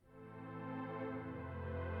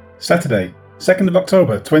Saturday, 2nd of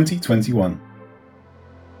October 2021.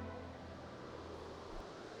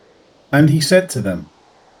 And he said to them,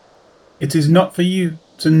 "It is not for you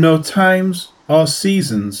to know times or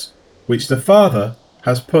seasons which the Father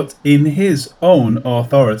has put in his own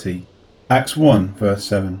authority." Acts 1 verse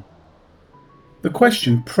 7. The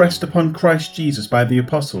question pressed upon Christ Jesus by the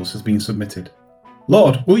apostles has been submitted.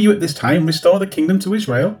 Lord, will you at this time restore the kingdom to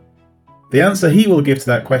Israel? The answer he will give to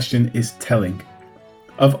that question is telling.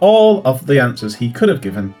 Of all of the answers he could have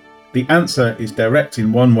given, the answer is direct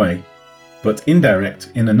in one way, but indirect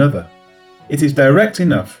in another. It is direct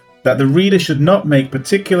enough that the reader should not make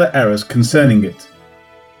particular errors concerning it,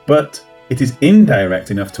 but it is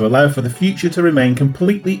indirect enough to allow for the future to remain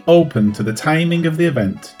completely open to the timing of the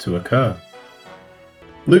event to occur.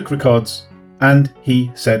 Luke records, "And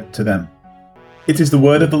he said to them." It is the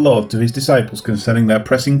word of the Lord to his disciples concerning their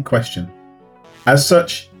pressing question. As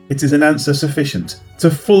such, it is an answer sufficient to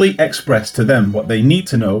fully express to them what they need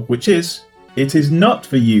to know, which is, it is not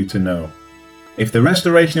for you to know. If the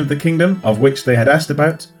restoration of the kingdom, of which they had asked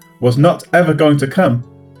about, was not ever going to come,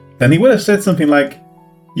 then he would have said something like,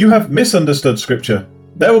 "You have misunderstood Scripture.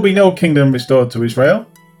 There will be no kingdom restored to Israel."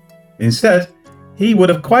 Instead, he would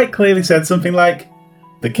have quite clearly said something like,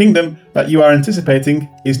 "The kingdom that you are anticipating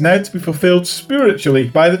is now to be fulfilled spiritually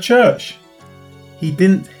by the church." He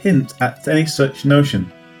didn't hint at any such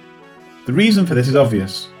notion. The reason for this is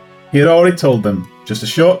obvious. He had already told them, just a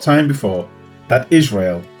short time before, that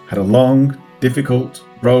Israel had a long, difficult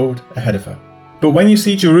road ahead of her. But when you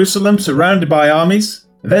see Jerusalem surrounded by armies,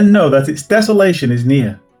 then know that its desolation is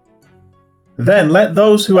near. Then let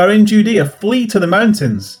those who are in Judea flee to the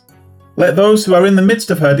mountains. Let those who are in the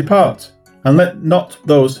midst of her depart, and let not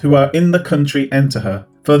those who are in the country enter her.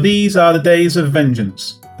 For these are the days of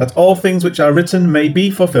vengeance, that all things which are written may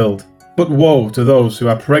be fulfilled. But woe to those who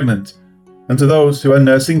are pregnant, and to those who are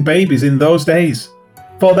nursing babies in those days.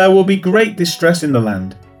 For there will be great distress in the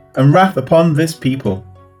land, and wrath upon this people,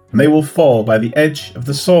 and they will fall by the edge of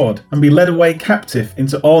the sword, and be led away captive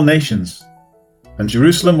into all nations. And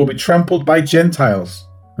Jerusalem will be trampled by Gentiles,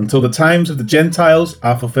 until the times of the Gentiles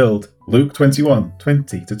are fulfilled. Luke 21,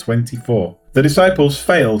 20-24. The disciples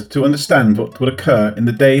failed to understand what would occur in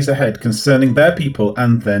the days ahead concerning their people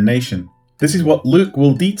and their nation. This is what Luke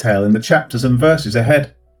will detail in the chapters and verses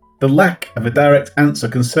ahead. The lack of a direct answer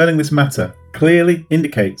concerning this matter clearly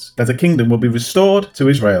indicates that a kingdom will be restored to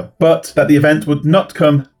Israel, but that the event would not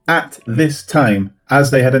come at this time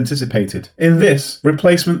as they had anticipated. In this,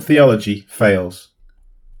 replacement theology fails.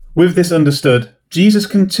 With this understood, Jesus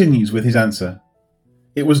continues with his answer.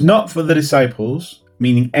 It was not for the disciples,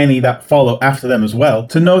 meaning any that follow after them as well,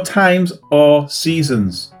 to know times or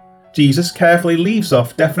seasons. Jesus carefully leaves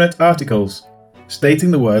off definite articles,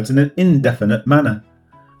 stating the words in an indefinite manner.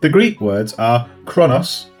 The Greek words are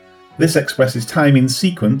chronos. This expresses time in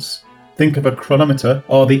sequence. Think of a chronometer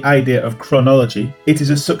or the idea of chronology. It is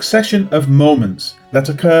a succession of moments that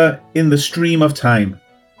occur in the stream of time.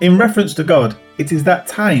 In reference to God, it is that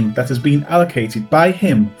time that has been allocated by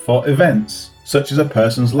him for events, such as a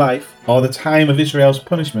person's life or the time of Israel's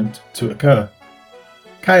punishment to occur.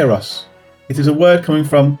 Kairos. It is a word coming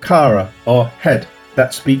from kara, or head,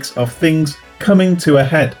 that speaks of things coming to a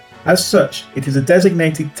head. As such, it is a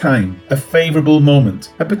designated time, a favourable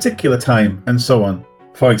moment, a particular time, and so on.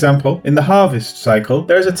 For example, in the harvest cycle,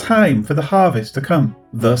 there is a time for the harvest to come.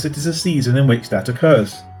 Thus, it is a season in which that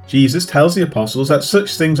occurs. Jesus tells the apostles that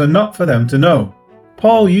such things are not for them to know.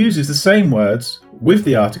 Paul uses the same words with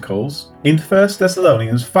the articles in 1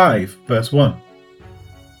 Thessalonians 5, verse 1.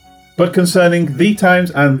 But concerning the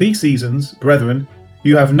times and the seasons, brethren,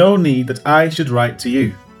 you have no need that I should write to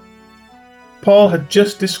you. Paul had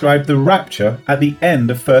just described the rapture at the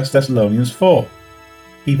end of 1 Thessalonians 4.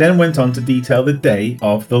 He then went on to detail the day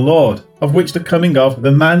of the Lord, of which the coming of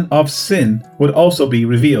the man of sin would also be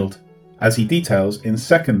revealed, as he details in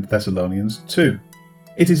 2 Thessalonians 2.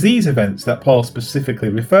 It is these events that Paul specifically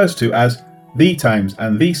refers to as the times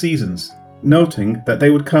and the seasons, noting that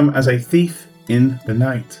they would come as a thief in the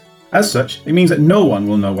night. As such, it means that no one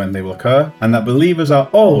will know when they will occur, and that believers are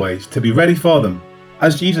always to be ready for them.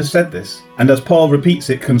 As Jesus said this, and as Paul repeats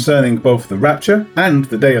it concerning both the rapture and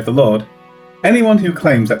the day of the Lord, anyone who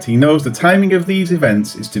claims that he knows the timing of these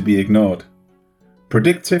events is to be ignored.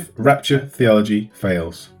 Predictive rapture theology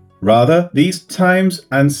fails. Rather, these times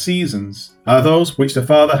and seasons are those which the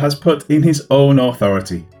Father has put in his own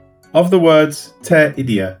authority. Of the words ter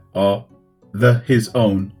idia, or the his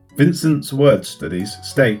own, Vincent's Word Studies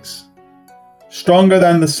states, "Stronger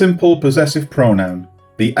than the simple possessive pronoun,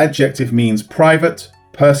 the adjective means private,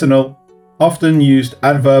 personal, often used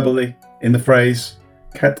adverbially in the phrase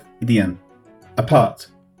kat idian, apart,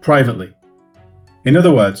 privately. In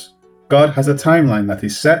other words, God has a timeline that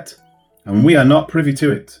is set, and we are not privy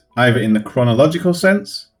to it, either in the chronological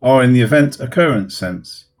sense or in the event occurrence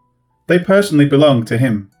sense. They personally belong to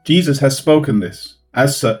Him. Jesus has spoken this.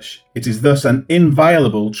 As such, it is thus an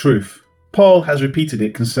inviolable truth. Paul has repeated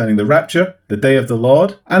it concerning the rapture, the day of the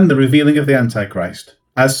Lord, and the revealing of the Antichrist.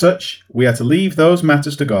 As such, we are to leave those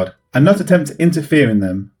matters to God and not attempt to interfere in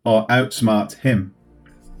them or outsmart Him.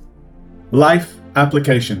 Life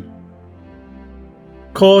application.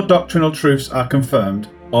 Core doctrinal truths are confirmed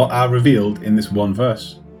or are revealed in this one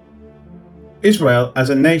verse. Israel as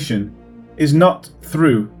a nation is not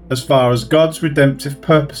through as far as God's redemptive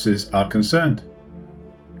purposes are concerned.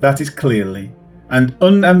 That is clearly and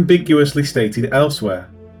unambiguously stated elsewhere,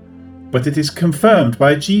 but it is confirmed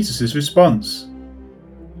by Jesus' response.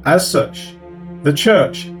 As such, the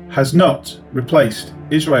church has not replaced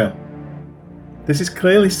Israel. This is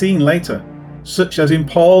clearly seen later, such as in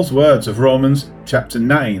Paul's words of Romans chapter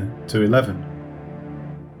 9 to 11.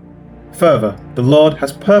 Further, the Lord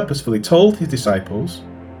has purposefully told His disciples,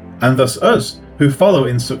 and thus us who follow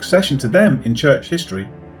in succession to them in church history,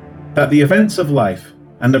 that the events of life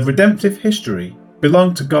and of redemptive history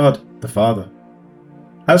belong to God the Father.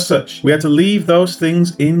 As such, we are to leave those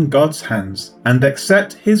things in God's hands and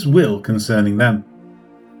accept His will concerning them.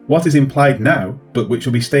 What is implied now, but which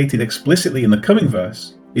will be stated explicitly in the coming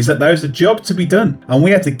verse, is that there is a job to be done and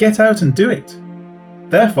we are to get out and do it.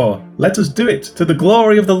 Therefore, let us do it to the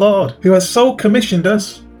glory of the Lord, who has so commissioned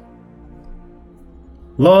us.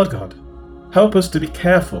 Lord God, help us to be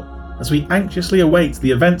careful as we anxiously await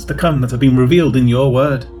the events to come that have been revealed in Your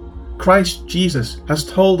word. Christ Jesus has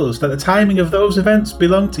told us that the timing of those events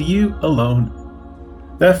belong to You alone.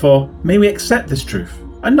 Therefore, may we accept this truth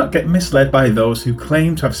and not get misled by those who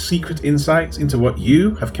claim to have secret insights into what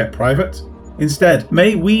You have kept private. Instead,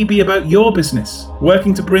 may we be about Your business,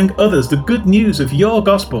 working to bring others the good news of Your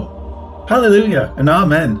gospel. Hallelujah and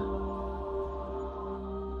Amen.